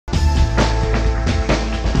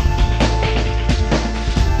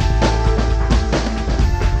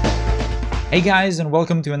Hey guys, and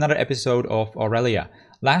welcome to another episode of Aurelia.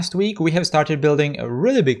 Last week we have started building a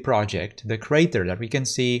really big project, the crater that we can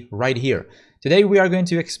see right here. Today we are going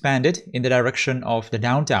to expand it in the direction of the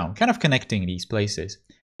downtown, kind of connecting these places.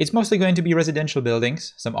 It's mostly going to be residential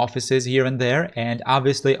buildings, some offices here and there, and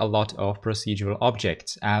obviously a lot of procedural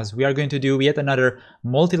objects, as we are going to do yet another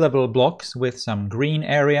multi-level blocks with some green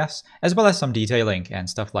areas, as well as some detailing and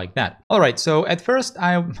stuff like that. Alright, so at first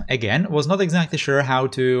I, again, was not exactly sure how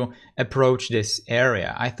to approach this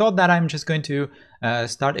area. I thought that I'm just going to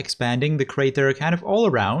start expanding the crater kind of all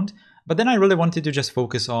around, but then I really wanted to just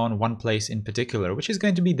focus on one place in particular, which is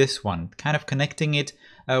going to be this one, kind of connecting it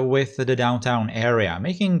with the downtown area,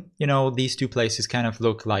 making, these two places kind of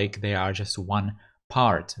look like they are just one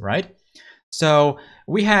part, right? So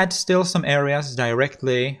we had still some areas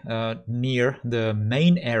directly near the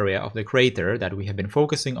main area of the crater that we have been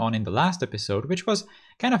focusing on in the last episode, which was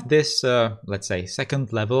kind of this, let's say,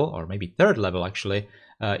 second level, or maybe third level actually,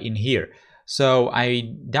 in here. So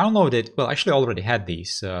I downloaded, well, actually I already had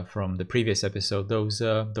these from the previous episode, those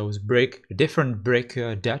different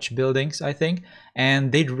brick Dutch buildings, I think,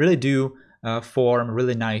 and they really do form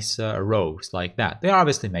really nice rows like that. They are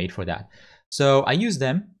obviously made for that. So I used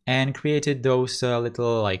them and created those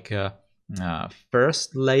little like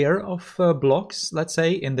first layer of blocks, let's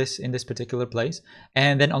say, in this particular place,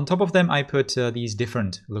 and then on top of them I put these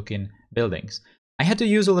different looking buildings. I had to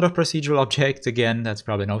use a lot of procedural objects again, that's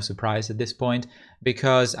probably no surprise at this point,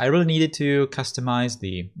 because I really needed to customize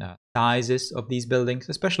the sizes of these buildings,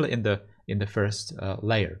 especially in the first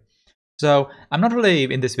layer. So I'm not really,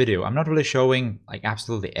 in this video, I'm not really showing like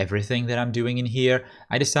absolutely everything that I'm doing in here.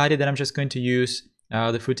 I decided that I'm just going to use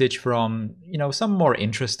the footage from, some more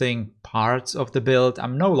interesting parts of the build.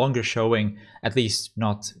 I'm no longer showing, at least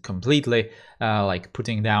not completely, like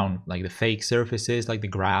putting down like the fake surfaces, like the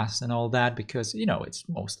grass and all that, because, it's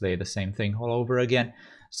mostly the same thing all over again.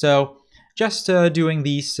 So just doing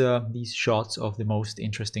these shots of the most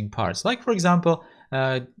interesting parts. Like, for example,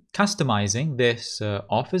 customizing this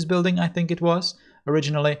office building, I think it was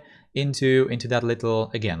originally, into that little,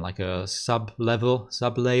 again, like a sub-level,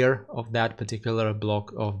 sub-layer of that particular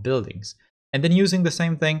block of buildings. And then using the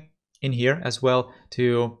same thing in here as well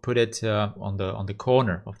to put it on the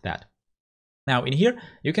corner of that. Now in here,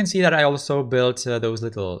 you can see that I also built those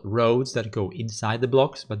little roads that go inside the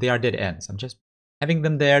blocks, but they are dead ends. I'm just having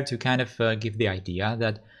them there to kind of give the idea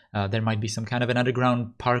that there might be some kind of an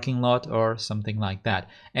underground parking lot or something like that.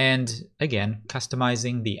 And again,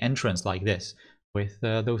 customizing the entrance like this with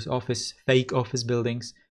those fake office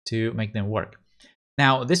buildings to make them work.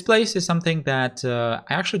 Now, this place is something that I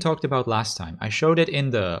actually talked about last time. I showed it in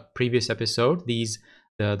the previous episode, the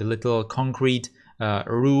little concrete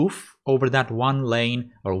roof over that one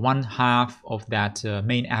lane or one half of that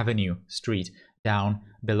main avenue street down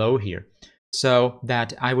below here, so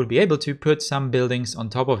that I would be able to put some buildings on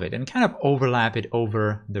top of it and kind of overlap it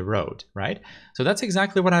over the road, right? So that's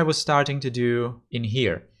exactly what I was starting to do in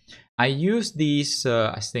here. I used these,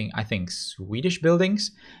 I think Swedish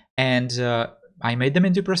buildings, and I made them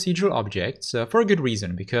into procedural objects for a good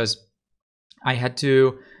reason, because I had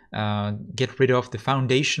to get rid of the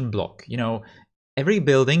foundation block. Every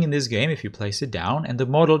building in this game, if you place it down and the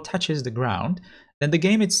model touches the ground, then the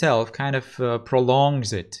game itself kind of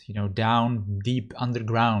prolongs it, down deep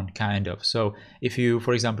underground, kind of. So if you,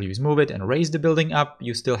 for example, move it and raise the building up,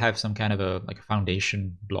 you still have some kind of a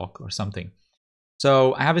foundation block or something.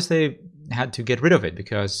 So I obviously had to get rid of it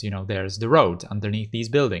because, there's the road underneath these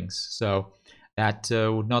buildings. So that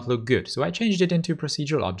would not look good. So I changed it into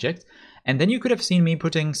procedural object. And then you could have seen me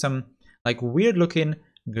putting some like weird looking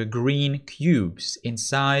green cubes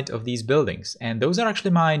inside of these buildings. And those are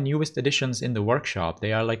actually my newest additions in the workshop.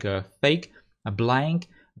 They are like a blank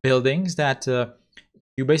buildings that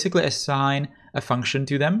you basically assign a function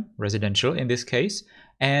to them, residential in this case,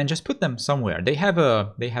 and just put them somewhere. They have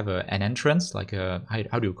an entrance, like a,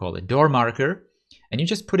 how do you call it, door marker, and you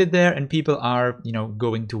just put it there and people are,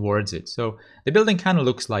 going towards it. So the building kind of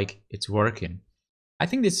looks like it's working. I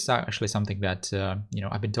think this is actually something that,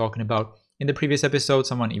 I've been talking about in the previous episode.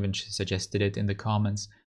 Someone even suggested it in the comments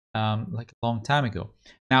like a long time ago.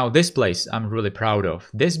 Now this place I'm really proud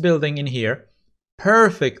of. This building in here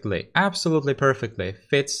perfectly, absolutely perfectly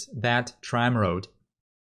fits that tram road.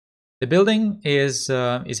 The building is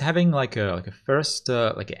having like a first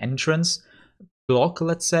like an entrance block,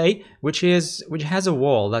 let's say, which has a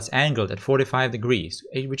wall that's angled at 45 degrees,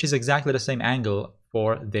 which is exactly the same angle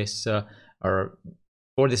for this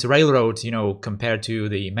railroad, compared to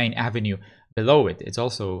the main avenue below it, it's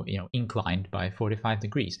also, you know, inclined by 45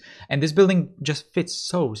 degrees. And this building just fits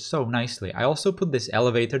so nicely. I also put this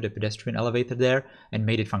elevator, the pedestrian elevator there, and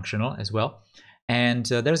made it functional as well. And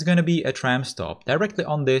there's going to be a tram stop directly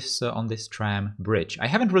on this tram bridge. I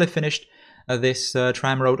haven't really finished this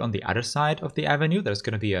tram road on the other side of the avenue. There's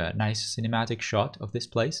going to be a nice cinematic shot of this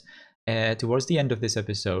place towards the end of this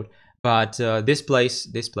episode. But this place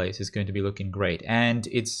is going to be looking great, and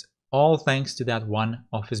it's all thanks to that one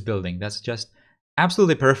office building. That's just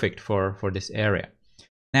absolutely perfect for this area.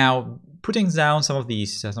 Now, putting down some of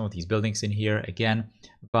these buildings in here again,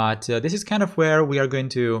 but this is kind of where we are going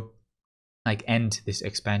to like end this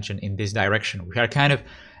expansion in this direction. We are kind of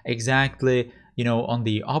exactly, you know, on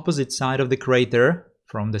the opposite side of the crater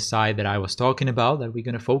from the side that I was talking about, that we're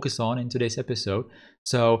going to focus on in today's episode.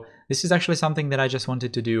 So this is actually something that I just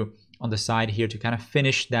wanted to do on the side here to kind of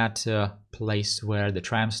finish that place where the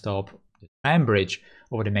tram stop, the tram bridge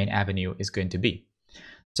over the main avenue is going to be.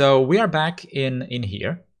 So we are back in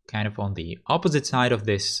here, kind of on the opposite side of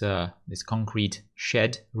this this concrete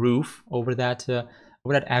shed roof over that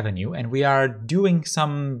avenue, and we are doing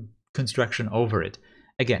some construction over it.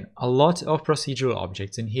 Again, a lot of procedural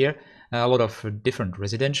objects in here, a lot of different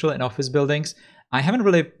residential and office buildings. I haven't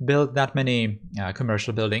really built that many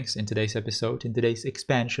commercial buildings in today's episode, in today's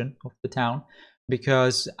expansion of the town,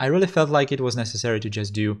 because I really felt like it was necessary to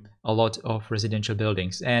just do a lot of residential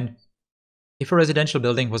buildings. And if a residential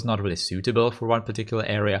building was not really suitable for one particular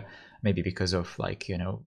area, maybe because of, like, you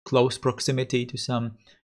know, close proximity to some,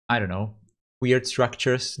 I don't know, weird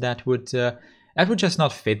structures that would just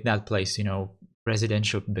not fit that place, you know,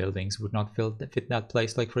 residential buildings would not fit that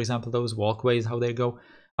place. Like, for example, those walkways, how they go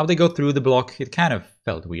through the block, it kind of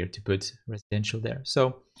felt weird to put residential there.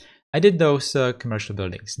 So I did those commercial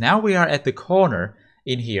buildings. Now we are at the corner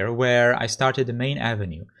in here where I started the main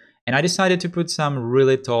avenue, and I decided to put some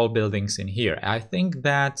really tall buildings in here. I think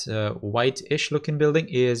that white-ish looking building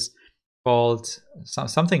is called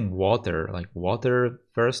something water, like water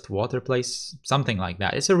first, water place, something like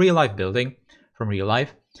that. It's a real life building from real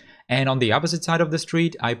life. And on the opposite side of the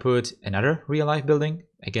street, I put another real life building.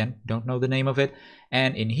 Again, don't know the name of it.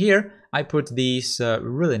 And in here, I put these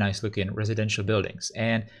really nice looking residential buildings.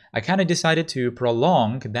 And I kind of decided to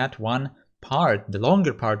prolong that one part, the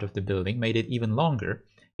longer part of the building, made it even longer,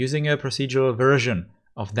 using a procedural version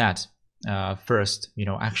of that first, you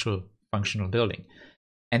know, actual functional building.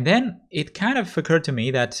 And then it kind of occurred to me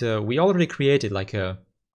that we already created like a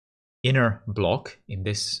inner block in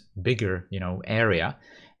this bigger, you know, area,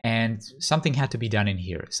 and something had to be done in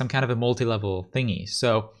here, some kind of a multi-level thingy.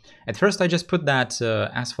 So at first I just put that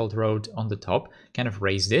asphalt road on the top, kind of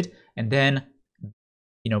raised it, and then,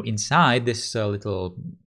 you know, inside this little,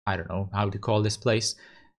 I don't know how to call this place,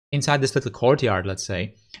 inside this little courtyard, let's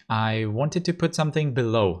say, I wanted to put something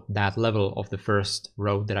below that level of the first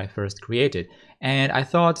road that I first created. And I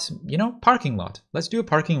thought, you know, parking lot. Let's do a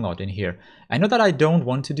parking lot in here. I know that I don't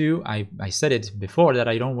want to do, I said it before, that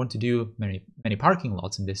I don't want to do many parking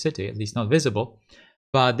lots in this city, at least not visible.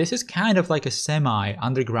 But this is kind of like a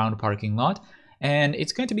semi-underground parking lot. And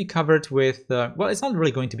it's going to be covered with, well, it's not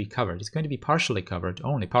really going to be covered. It's going to be partially covered,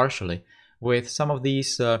 only partially, with some of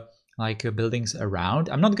these like buildings around.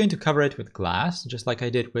 I'm not going to cover it with glass, just like I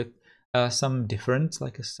did with some different,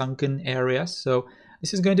 like sunken areas. So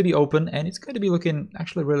this is going to be open, and it's going to be looking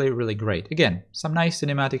actually really great. Again, some nice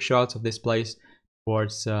cinematic shots of this place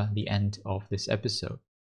towards the end of this episode.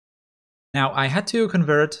 Now, I had to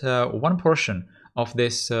convert one portion of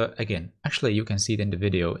this, again, actually you can see it in the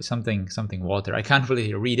video, something water. I can't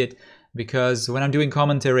really read it because when I'm doing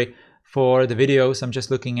commentary for the videos, I'm just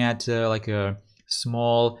looking at like a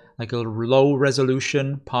small, like a low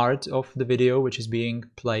resolution part of the video which is being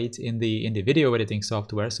played in the video editing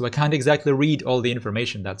software, so I can't exactly read all the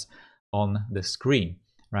information that's on the screen,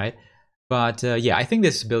 right? But yeah, I think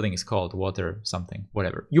this building is called water something,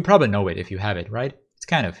 whatever. You probably know it if you have it, right? It's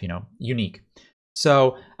kind of, you know, unique.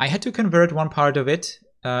 So I had to convert one part of it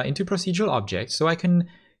into procedural objects so I can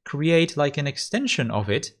create like an extension of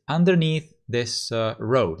it underneath this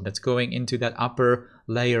road that's going into that upper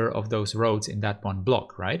layer of those roads in that one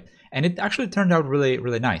block, right? And it actually turned out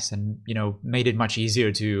really nice, and, you know, made it much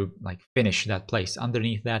easier to like finish that place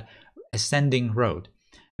underneath that ascending road.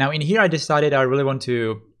 Now in here I decided I really want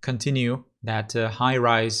to continue that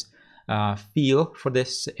high-rise feel for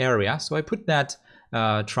this area, so I put that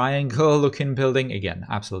triangle looking building, again,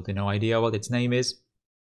 absolutely no idea what its name is,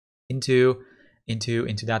 into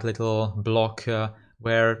that little block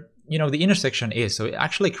where, you know, the intersection is. So it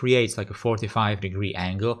actually creates like a 45-degree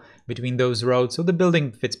angle between those roads, so the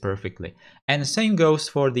building fits perfectly. And the same goes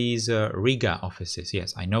for these Riga offices.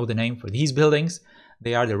 Yes, I know the name for these buildings.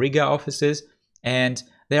 They are the Riga offices, and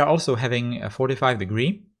they are also having a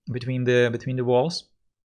 45-degree between the walls.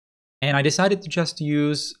 And I decided to just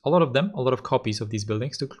use a lot of them, a lot of copies of these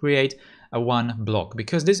buildings to create a one block,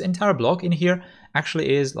 because this entire block in here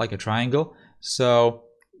actually is like a triangle. So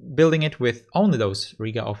building it with only those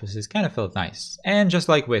Riga offices kind of felt nice. And just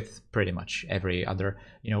like with pretty much every other,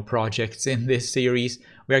 projects in this series,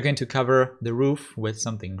 we are going to cover the roof with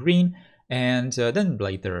something green, and then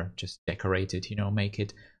later just decorate it, make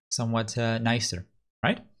it somewhat nicer,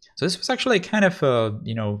 right? So this was actually kind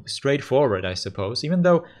of, straightforward, I suppose, even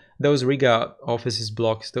though those Riga offices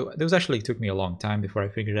blocks, those actually took me a long time before I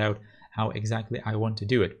figured out how exactly I want to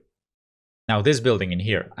do it. Now this building in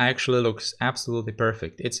here actually looks absolutely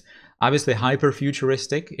perfect. It's obviously hyper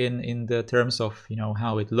futuristic in the terms of,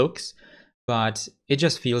 how it looks, but it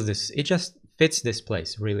just fits this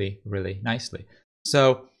place really, really nicely.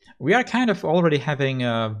 So we are kind of already having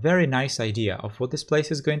a very nice idea of what this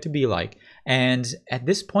place is going to be like. And at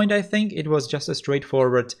this point, I think it was just a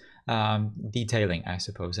straightforward detailing, I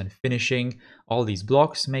suppose, and finishing all these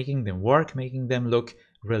blocks, making them work, making them look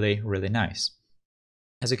really, really nice.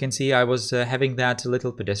 As you can see, I was having that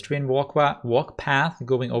little pedestrian walk path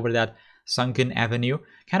going over that sunken avenue,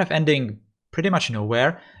 kind of ending pretty much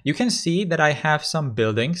nowhere. You can see that I have some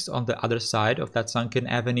buildings on the other side of that sunken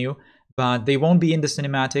avenue, but they won't be in the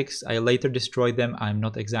cinematics. I later destroyed them. I'm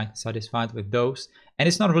not exactly satisfied with those. And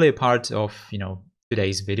it's not really a part of,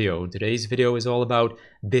 today's video. Today's video is all about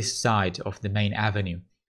this side of the main avenue,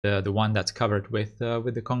 the one that's covered with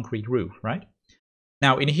the concrete roof, right?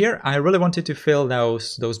 Now in here, I really wanted to fill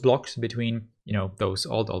those blocks between, those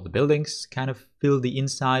all the buildings, kind of fill the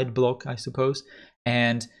inside block, I suppose,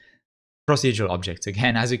 and procedural objects.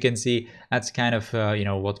 Again, as you can see, that's kind of,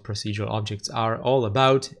 what procedural objects are all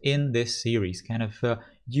about in this series, kind of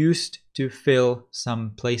used to fill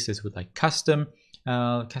some places with like custom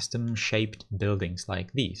shaped buildings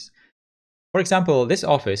like these. For example, this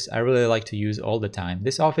office I really like to use all the time.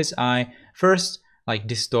 This office, I first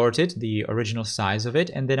distorted the original size of it,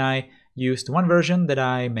 and then I used one version that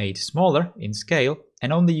I made smaller in scale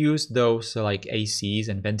and only used those like ACs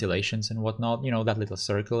and ventilations and whatnot, that little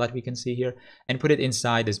circle that we can see here, and put it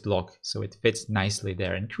inside this block so it fits nicely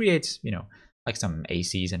there and creates, like some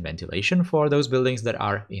ACs and ventilation for those buildings that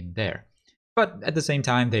are in there. But at the same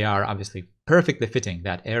time, they are obviously perfectly fitting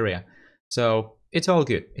that area. So it's all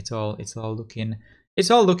good. It's all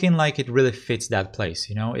looking like it really fits that place,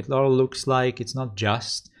 It all looks like it's not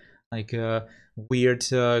just like a weird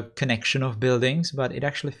connection of buildings, but it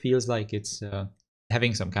actually feels like it's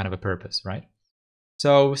having some kind of a purpose, right?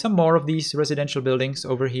 So some more of these residential buildings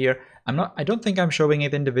over here. I don't think I'm showing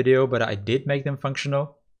it in the video, but I did make them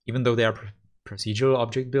functional, even though they are procedural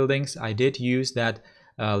object buildings. I did use that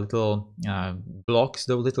little blocks,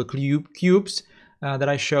 those little cubes that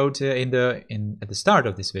I showed at the start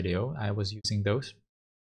of this video. I was using those.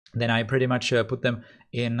 Then I pretty much put them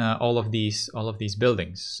in all of these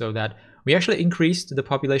buildings, so that we actually increased the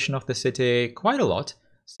population of the city quite a lot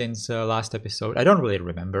since last episode. I don't really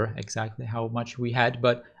remember exactly how much we had,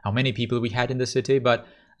 but how many people we had in the city, but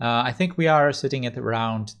I think we are sitting at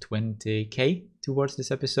around 20k towards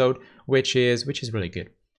this episode, which is really good.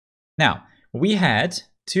 Now, we had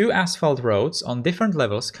 2 asphalt roads on different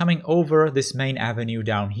levels coming over this main avenue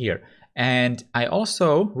down here. And I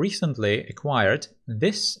also recently acquired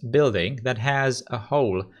this building that has a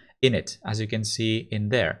hole in it, as you can see in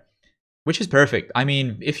there, which is perfect. I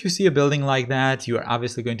mean, if you see a building like that, you are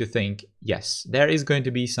obviously going to think, yes, there is going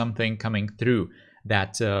to be something coming through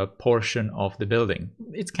that portion of the building.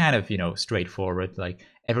 It's kind of, straightforward. Like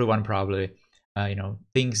everyone probably,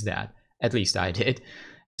 thinks that. At least I did.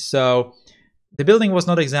 So the building was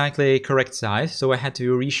not exactly correct size, so I had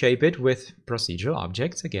to reshape it with procedural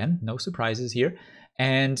objects. Again, no surprises here.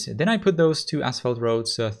 And then I put those 2 asphalt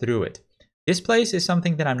roads through it. This place is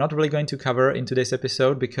something that I'm not really going to cover in today's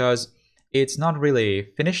episode because it's not really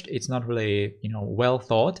finished. It's not really, well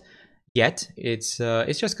thought yet. It's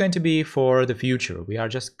just going to be for the future. We are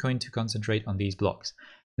just going to concentrate on these blocks.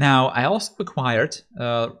 Now, I also acquired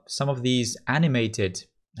some of these animated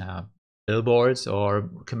billboards or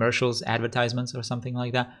commercials, advertisements or something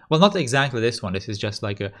like that. Well, not exactly this one. This is just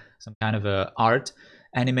like some kind of art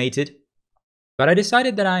animated. But I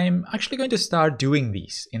decided that I'm actually going to start doing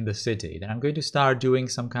these in the city. That I'm going to start doing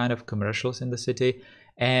some kind of commercials in the city.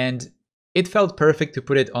 And it felt perfect to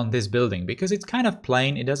put it on this building because it's kind of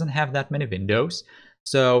plain. It doesn't have that many windows.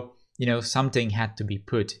 So, something had to be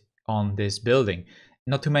put on this building.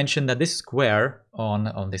 Not to mention that this square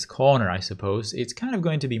on this corner, I suppose, it's kind of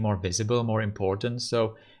going to be more visible, more important.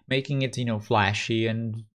 So making it, flashy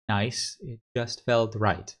and nice, it just felt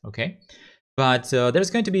right, okay? But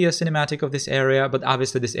there's going to be a cinematic of this area, but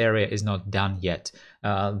obviously this area is not done yet.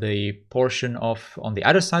 The portion on the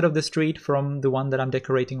other side of the street from the one that I'm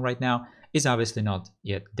decorating right now is obviously not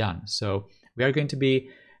yet done. So we are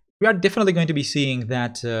definitely going to be seeing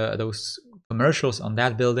that those commercials on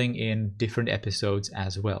that building in different episodes,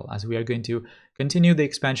 as well as we are going to continue the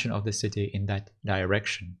expansion of the city in that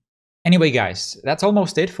direction. Anyway, guys, that's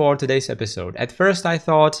almost it for today's episode. At first I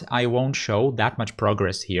thought I won't show that much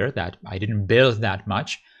progress here, that I didn't build that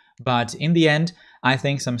much, but in the end I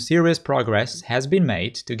think some serious progress has been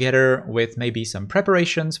made, together with maybe some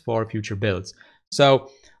preparations for future builds. So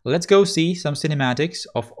let's go see some cinematics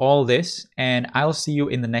of all this, and I'll see you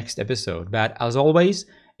in the next episode. But as always,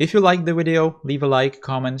 if you liked the video, leave a like,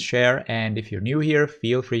 comment, share, and if you're new here,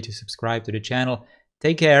 feel free to subscribe to the channel.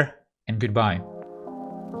 Take care and goodbye.